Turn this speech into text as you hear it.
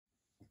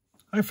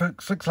Hi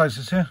folks, Six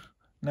Slices here.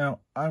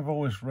 Now, I've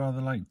always rather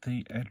liked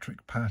the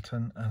Ettrick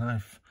pattern, and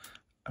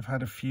I've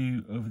had a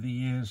few over the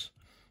years.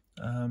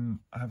 I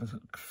have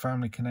a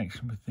family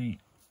connection with the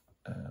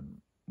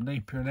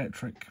Napier and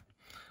Ettrick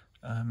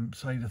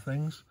side of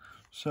things.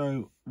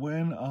 So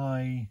when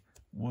I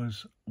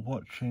was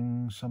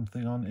watching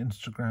something on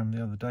Instagram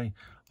the other day,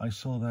 I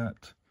saw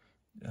that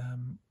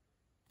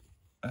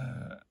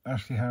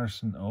Ashley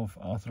Harrison of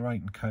Arthur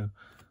Wright & Co,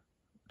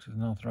 which is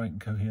an Arthur Wright &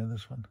 Co here,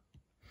 this one,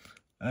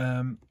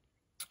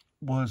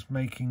 was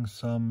making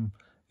some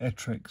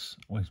Ettricks.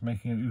 He was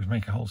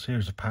making a whole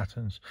series of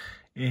patterns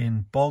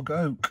in bog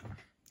oak,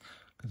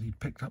 because he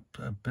picked up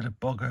a bit of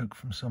bog oak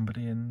from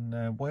somebody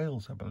in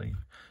Wales, I believe.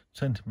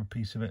 Sent him a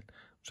piece of it,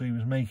 so he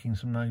was making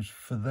some knives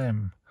for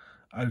them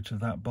out of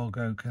that bog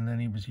oak, and then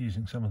he was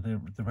using some of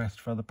the rest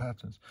for other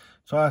patterns.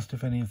 So I asked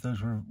if any of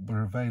those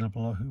were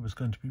available or who was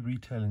going to be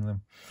retailing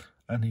them,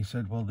 and he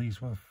said, well,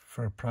 these were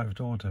for a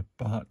private order.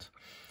 But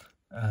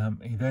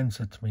he then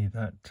said to me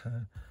that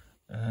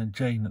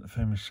Jane at the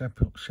famous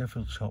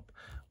Sheffield shop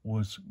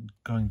was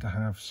going to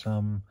have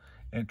some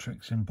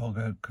Ettricks in bog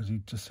oak, because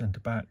he'd just sent a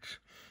batch,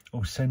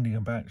 or was sending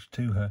a batch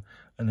to her,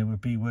 and they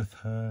would be with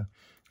her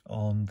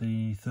on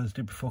the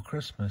Thursday before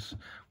Christmas.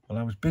 Well,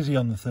 I was busy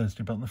on the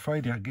Thursday, but on the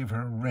Friday I gave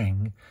her a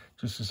ring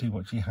just to see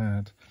what she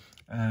had,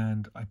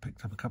 and I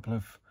picked up a couple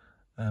of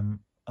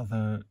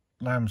other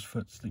lamb's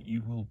foots that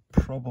you will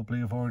probably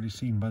have already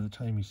seen by the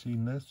time you've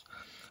seen this.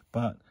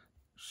 But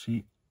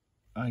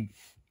I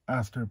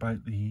asked her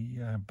about the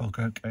bog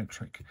oak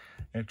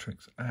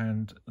Ettricks,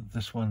 and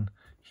this one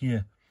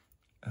here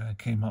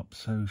came up,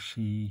 so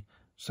she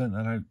sent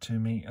that out to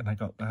me, and I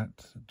got that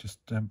just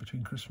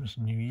between Christmas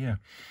and New Year.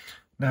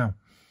 Now,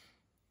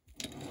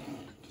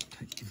 just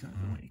take these out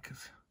of the way,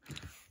 because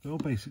they're all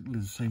basically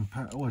the same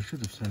pattern. Oh, I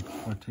should have said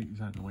before I take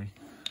these out of the way,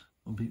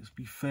 let's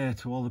be fair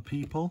to all the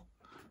people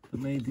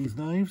that made these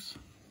knives.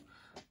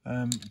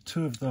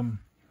 Two of them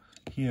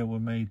here were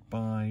made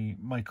by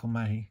Michael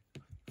May,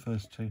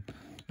 first two.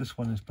 This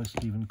one is by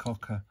Stephen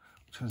Cocker,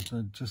 which has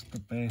just the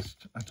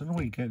best, I don't know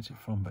where he gets it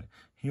from, but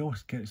he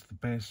always gets the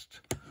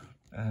best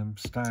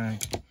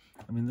stag.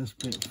 I mean, this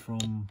bit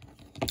from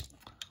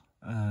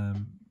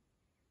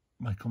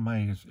Michael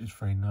May is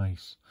very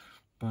nice,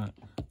 but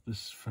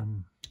this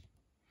from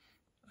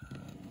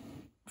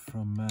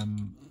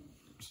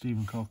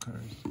Stephen Cocker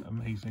is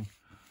amazing.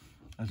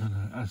 I don't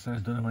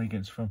know where he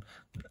gets it from.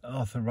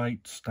 Arthur Wright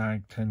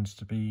stag tends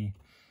to be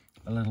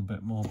a little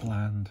bit more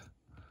bland.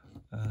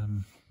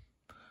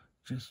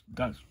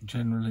 That's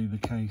generally the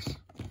case.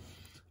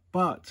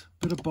 But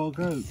a bit of bog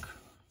oak.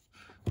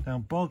 Now,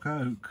 bog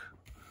oak,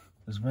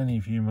 as many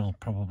of you will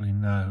probably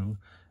know,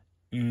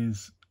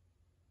 is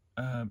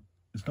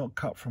it's not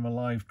cut from a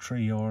live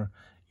tree or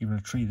even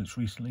a tree that's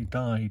recently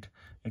died.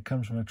 It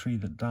comes from a tree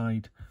that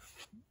died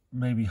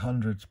maybe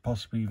hundreds,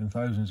 possibly even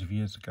thousands of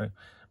years ago,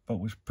 but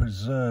was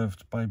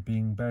preserved by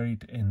being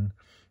buried in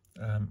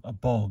a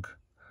bog,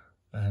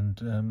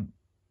 and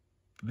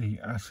the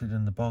acid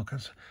in the bog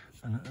has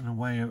a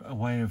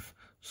way of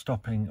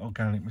stopping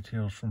organic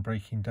materials from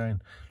breaking down.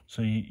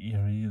 So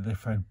they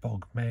found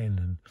bog men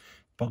and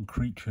bog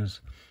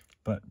creatures,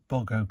 but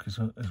bog oak is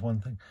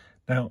one thing.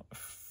 Now,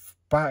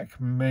 back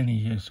many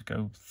years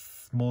ago,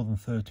 more than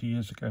 30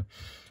 years ago,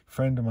 a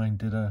friend of mine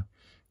did a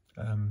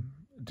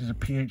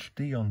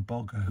PhD on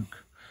bog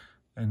oak,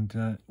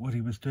 and what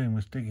he was doing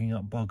was digging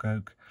up bog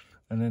oak,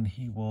 and then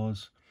he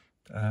was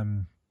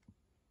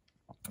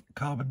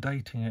carbon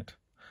dating it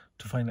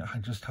to find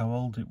out just how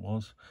old it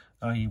was,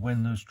 i.e.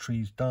 when those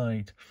trees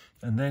died.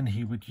 And then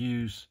he would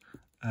use,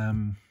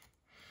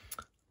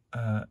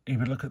 he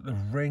would look at the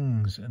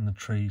rings in the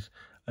trees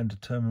and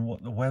determine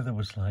what the weather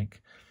was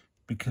like.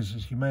 Because,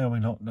 as you may or may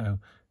not know,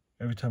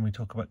 every time we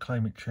talk about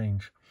climate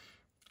change,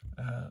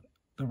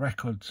 the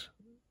records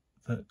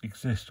that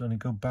exist only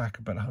go back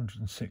about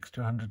 160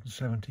 to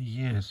 170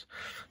 years.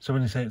 So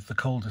when you say it's the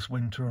coldest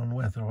winter on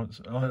weather, or it's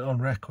on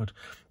record,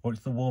 or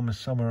it's the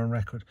warmest summer on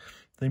record,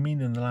 they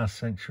mean in the last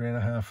century and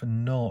a half,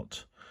 and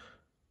not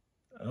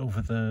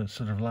over the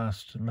sort of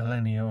last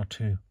millennia or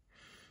two,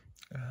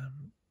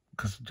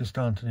 because there just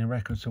aren't any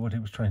records. So what he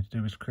was trying to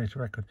do was create a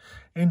record.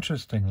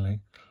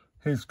 Interestingly,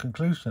 his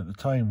conclusion at the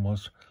time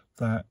was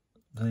that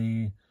I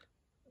mean,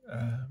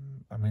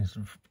 it's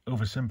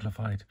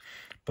oversimplified,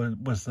 but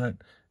was that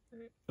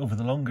over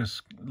the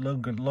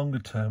longer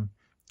term,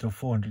 till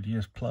 400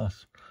 years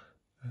plus,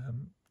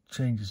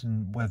 changes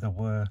in weather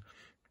were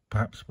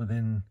perhaps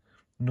within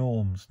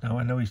norms. Now,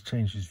 I know he's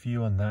changed his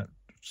view on that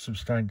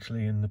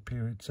substantially in the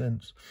period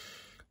since,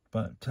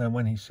 but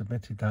when he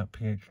submitted that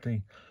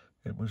PhD,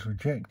 it was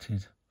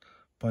rejected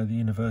by the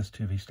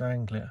University of East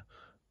Anglia,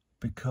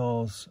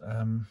 because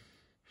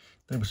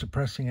they were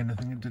suppressing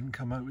anything that didn't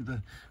come out with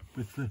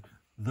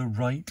the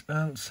right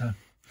answer.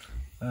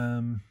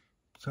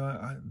 So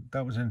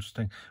that was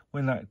interesting.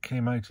 When that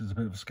came out as a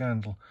bit of a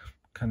scandal,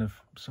 kind of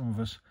some of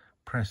us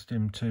pressed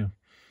him to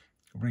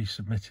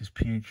resubmit his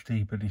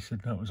PhD, but he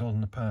said no, it was all in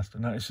the past.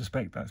 And I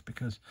suspect that's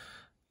because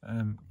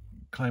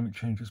climate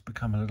change has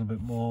become a little bit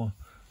more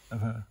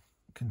of a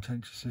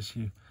contentious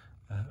issue,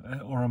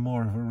 or a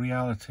more of a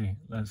reality,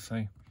 let's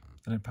say,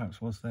 than it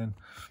perhaps was then.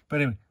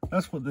 But anyway,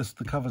 that's what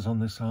the covers on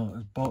this are,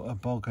 a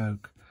bog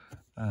oak,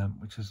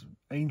 which is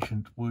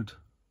ancient wood.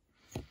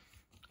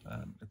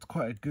 It's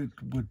quite a good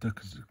wood though,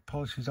 because it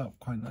polishes up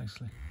quite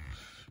nicely.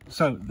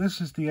 So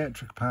this is the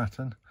Ettrick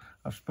pattern.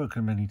 I've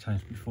spoken many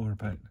times before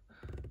about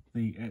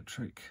the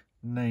Ettrick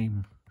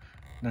name.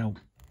 Now,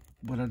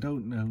 what I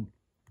don't know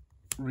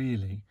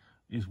really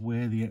is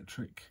where the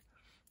Ettrick,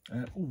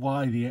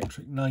 why the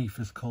Ettrick knife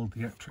is called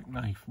the Ettrick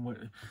knife, and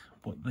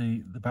what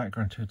the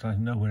background to it. I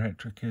know where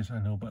Ettrick is, I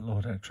know about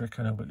Lord Ettrick,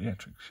 I know about the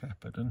Ettrick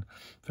Shepherd and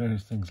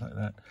various things like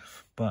that.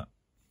 But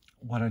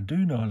what I do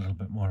know a little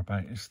bit more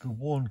about is the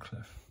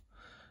Wharncliffe.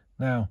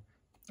 Now,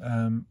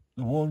 the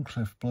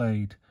Wharncliffe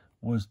blade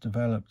was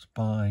developed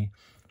by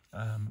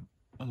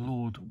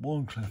Lord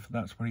Wharncliffe.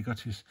 That's where he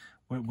got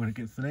where it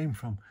gets the name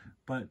from.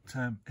 But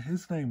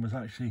his name was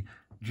actually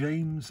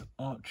James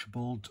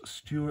Archibald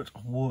Stuart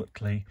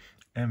Wortley,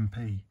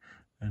 MP,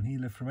 and he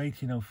lived from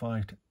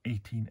 1805 to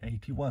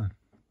 1881.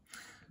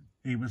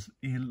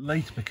 He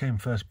later became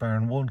first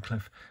Baron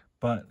Wharncliffe,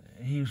 but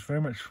he was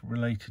very much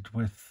related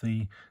with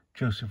the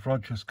Joseph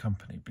Rogers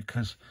Company,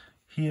 because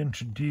he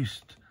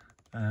introduced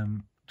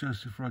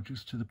Joseph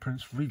Rogers to the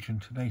Prince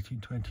Regent in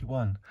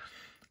 1821.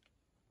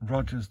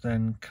 Rogers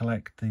then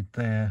collected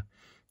their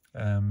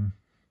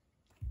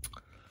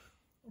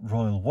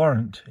royal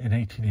warrant in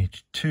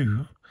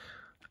 1882,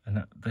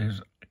 and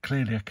there's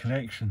clearly a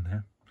connection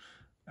there.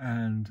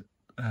 And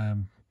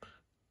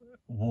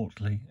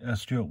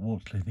Stuart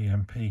Wortley, the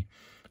MP,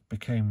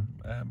 became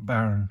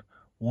Baron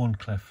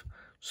Wharncliffe.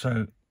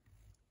 So,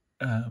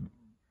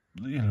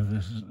 you know,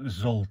 this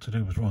is all to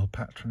do with royal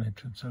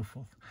patronage and so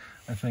forth,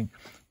 I think.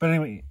 But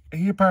anyway,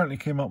 he apparently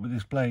came up with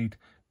this blade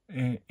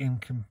in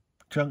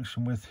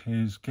conjunction with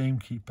his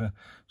gamekeeper.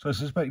 So I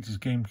suspect his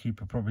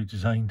gamekeeper probably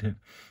designed it,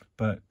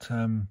 but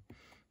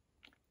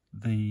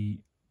the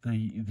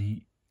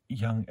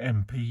young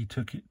MP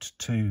took it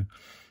to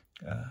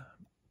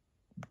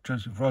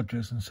Joseph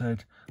Rogers and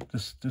said,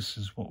 this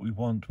is what we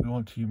want. We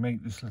want you to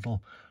make this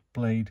little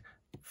blade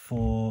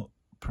for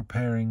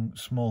preparing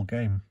small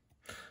game.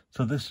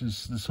 So this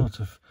is the sort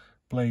of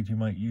blade you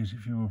might use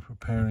if you were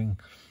preparing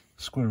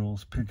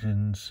squirrels,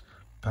 pigeons,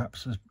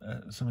 perhaps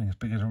something as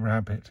big as a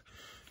rabbit.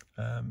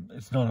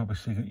 It's not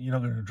obviously, you're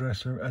not going to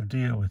dress a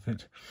deer with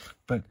it,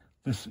 but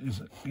this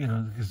is, you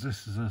know, because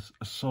this is a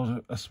sort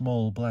of a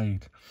small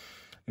blade.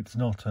 It's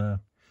not a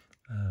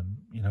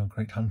you know,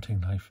 great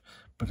hunting knife,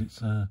 but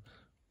it's a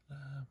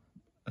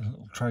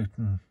little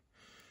Triton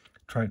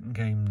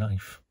game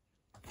knife.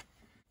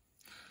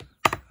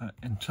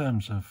 In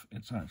terms of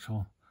its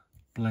actual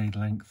blade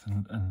length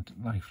and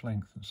knife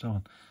length and so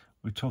on,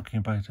 we're talking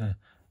about a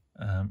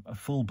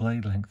full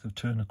blade length of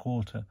 2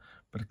 1/4,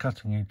 but a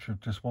cutting edge of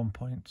just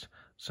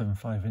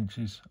 1.75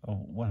 inches, or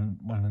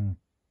 1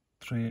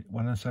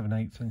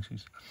 7/8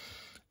 inches.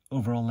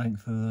 Overall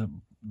length of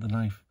the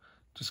knife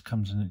just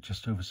comes in at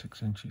just over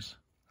 6 inches.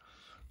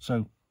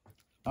 So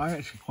I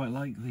actually quite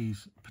like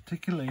these,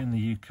 particularly in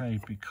the UK,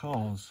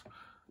 because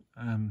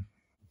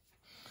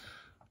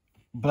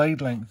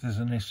blade length is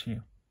an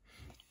issue,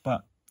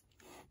 but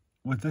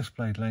with this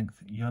blade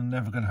length you're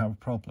never going to have a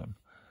problem.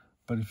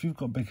 But if you've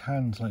got big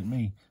hands like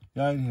me,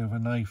 the idea of a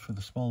knife with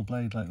a small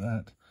blade like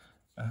that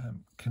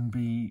can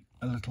be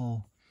a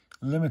little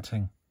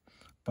limiting.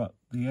 But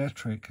the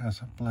Ettrick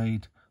has a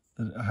blade,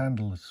 a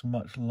handle that's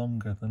much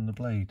longer than the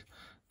blade.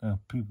 Now,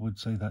 people would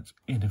say that's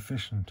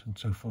inefficient and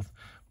so forth,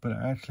 but it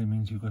actually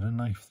means you've got a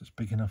knife that's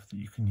big enough that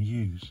you can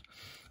use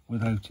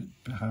without it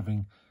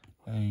having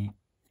a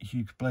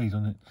huge blade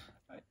on it.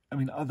 I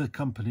mean, other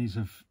companies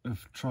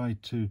have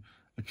tried to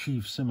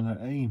achieve similar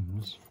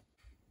aims.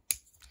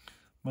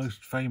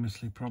 Most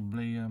famously,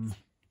 probably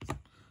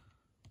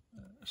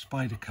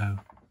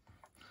Spyderco.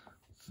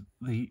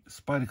 The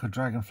Spyderco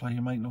Dragonfly,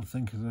 you might not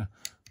think is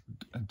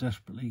a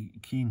desperately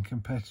keen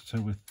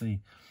competitor with the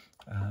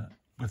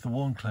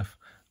Wharncliffe,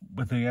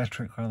 with the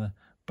Ettrick rather,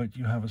 but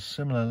you have a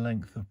similar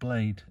length of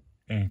blade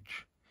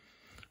edge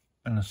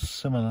and a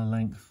similar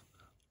length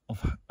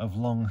of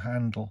long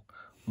handle.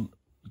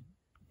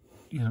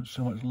 You know,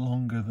 so much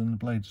longer than the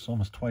blade. It's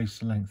almost twice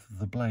the length of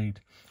the blade,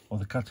 or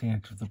the cutting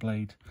edge of the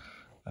blade.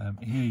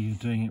 Here you're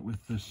doing it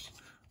with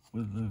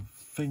the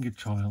finger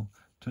choil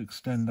to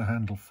extend the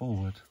handle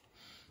forward,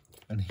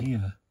 and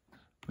here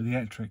with the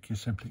Ettrick you're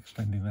simply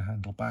extending the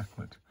handle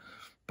backward.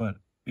 But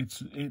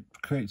it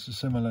creates a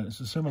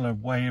similar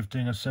way of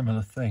doing a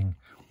similar thing,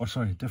 or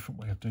sorry, a different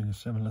way of doing a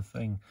similar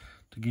thing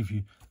to give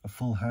you a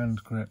full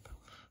hand grip.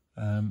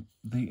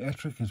 The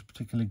Ettrick is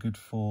particularly good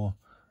for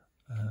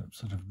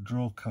sort of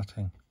draw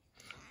cutting.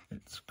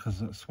 It's because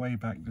that sway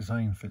back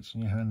design fits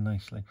in your hand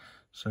nicely.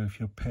 So if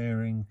you're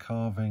paring,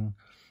 carving,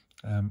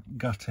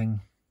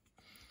 gutting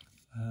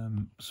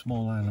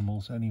small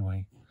animals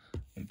anyway,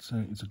 it's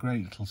a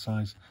great little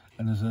size.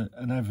 And as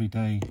an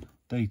everyday,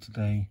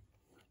 day-to-day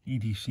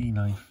EDC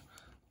knife,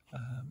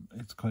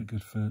 it's quite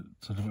good for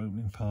sort of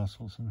opening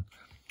parcels and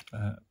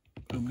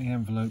opening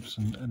envelopes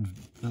and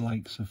the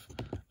likes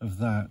of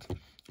that.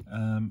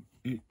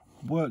 It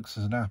works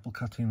as an apple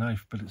cutting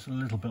knife, but it's a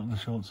little bit on the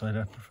short side.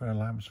 I prefer a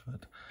lamb's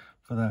foot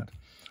for that.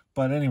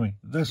 But anyway,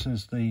 this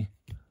is the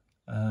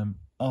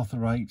Arthur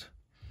Wright,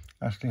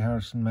 Ashley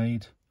Harrison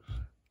made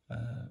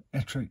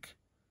Ettrick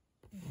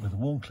with a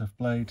Warncliffe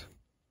blade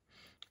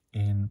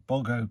in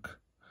bog oak.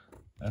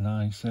 And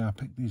I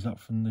picked these up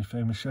from the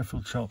famous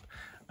Sheffield shop,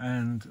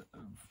 and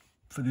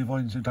for the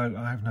avoidance of doubt,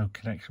 I have no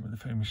connection with the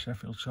famous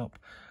Sheffield shop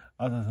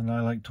other than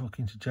I like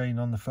talking to Jane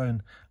on the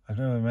phone. I've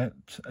never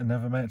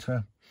met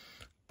her,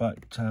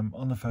 but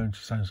on the phone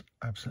she sounds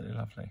absolutely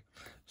lovely.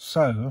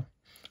 So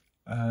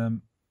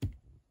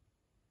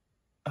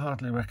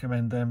hardly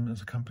recommend them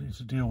as a company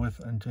to deal with,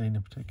 and Jane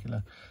in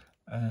particular.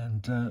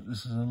 And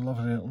this is a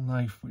lovely little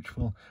knife which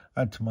will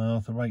add to my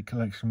Arthur Wright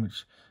collection,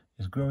 which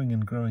is growing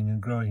and growing and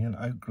growing and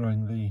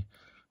outgrowing the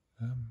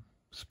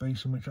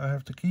space in which I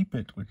have to keep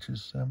it, which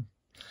is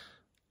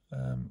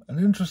an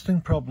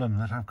interesting problem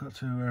that I've got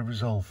to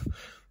resolve.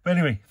 But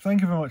anyway,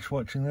 thank you very much for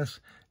watching this.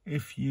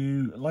 If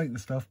you like the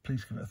stuff,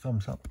 please give it a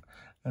thumbs up,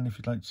 and if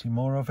you'd like to see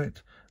more of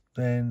it,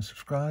 then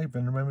subscribe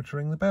and remember to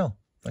ring the bell.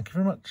 Thank you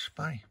very much.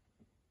 Bye.